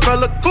feel like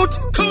Fela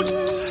Kuti.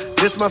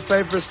 This my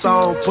favorite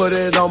song, put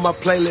it on my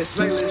playlist.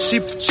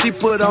 She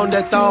put on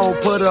that thong,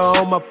 put her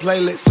on my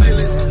playlist.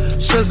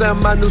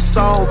 Shazam my new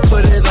song,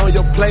 put it on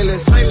your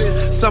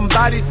playlist.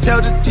 Somebody tell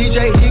the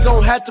DJ he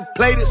gon' have to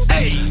play this.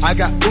 I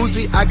got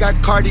Uzi, I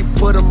got Cardi,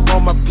 put them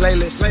on my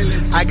playlist.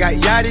 I got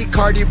Yachty,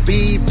 Cardi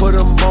B, put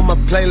them on my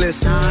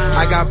playlist.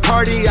 I got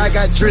Party, I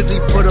got Drizzy,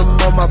 put them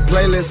on my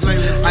playlist.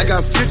 I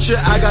got Future,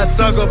 I got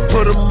Thugger,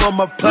 put them on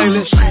my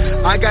playlist.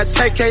 I got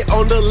TK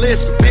on the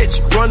list,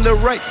 bitch, run the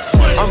race.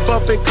 I'm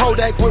bumping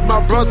Kodak with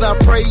my brother, I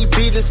pray he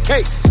beat his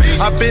case.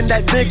 I've been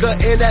that nigga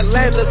in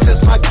Atlanta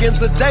since my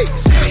Ginza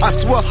days. I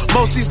swear,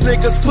 most these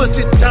niggas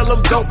pussy, tell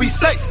them don't be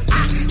safe.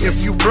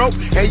 If you broke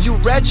and you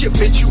ratchet,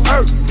 bitch, you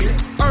hurt.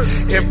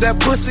 If that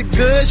pussy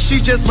good, she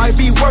just might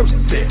be worth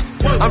it.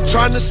 I'm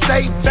trying to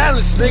stay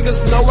balanced,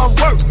 niggas know I'm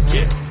worth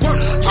it.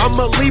 I'm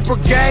a Libra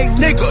gang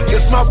nigga,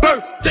 it's my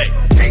birthday.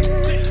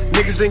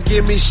 Niggas didn't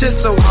give me shit,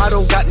 so I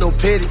don't got no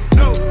pity.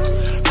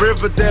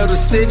 Riverdale, the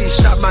city,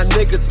 shot my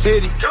nigga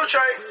titty.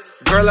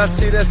 Girl, I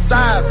see that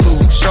side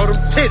boob, show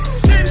them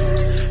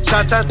titties.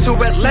 Shout out to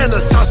Atlanta,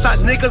 Southside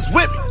niggas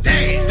with me.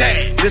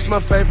 This my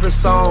favorite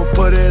song,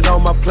 put it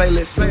on my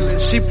playlist.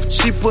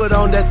 She put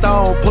on that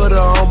thong, put her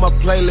on my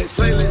playlist.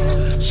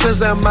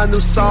 Shazam my new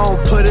song,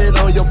 put it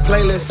on your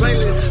playlist.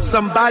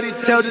 Somebody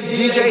tell the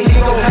DJ he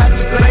gon' have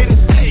to play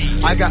this.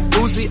 I got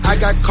Uzi, I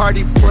got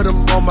Cardi, put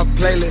them on my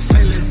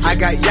playlist. I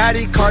got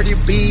Yachty, Cardi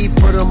B,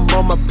 put them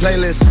on my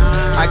playlist.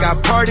 I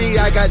got Party,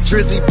 I got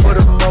Drizzy, put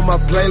them on my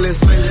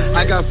playlist.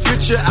 I got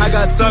Future, I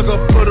got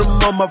Thugger, put them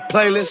on my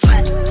playlist.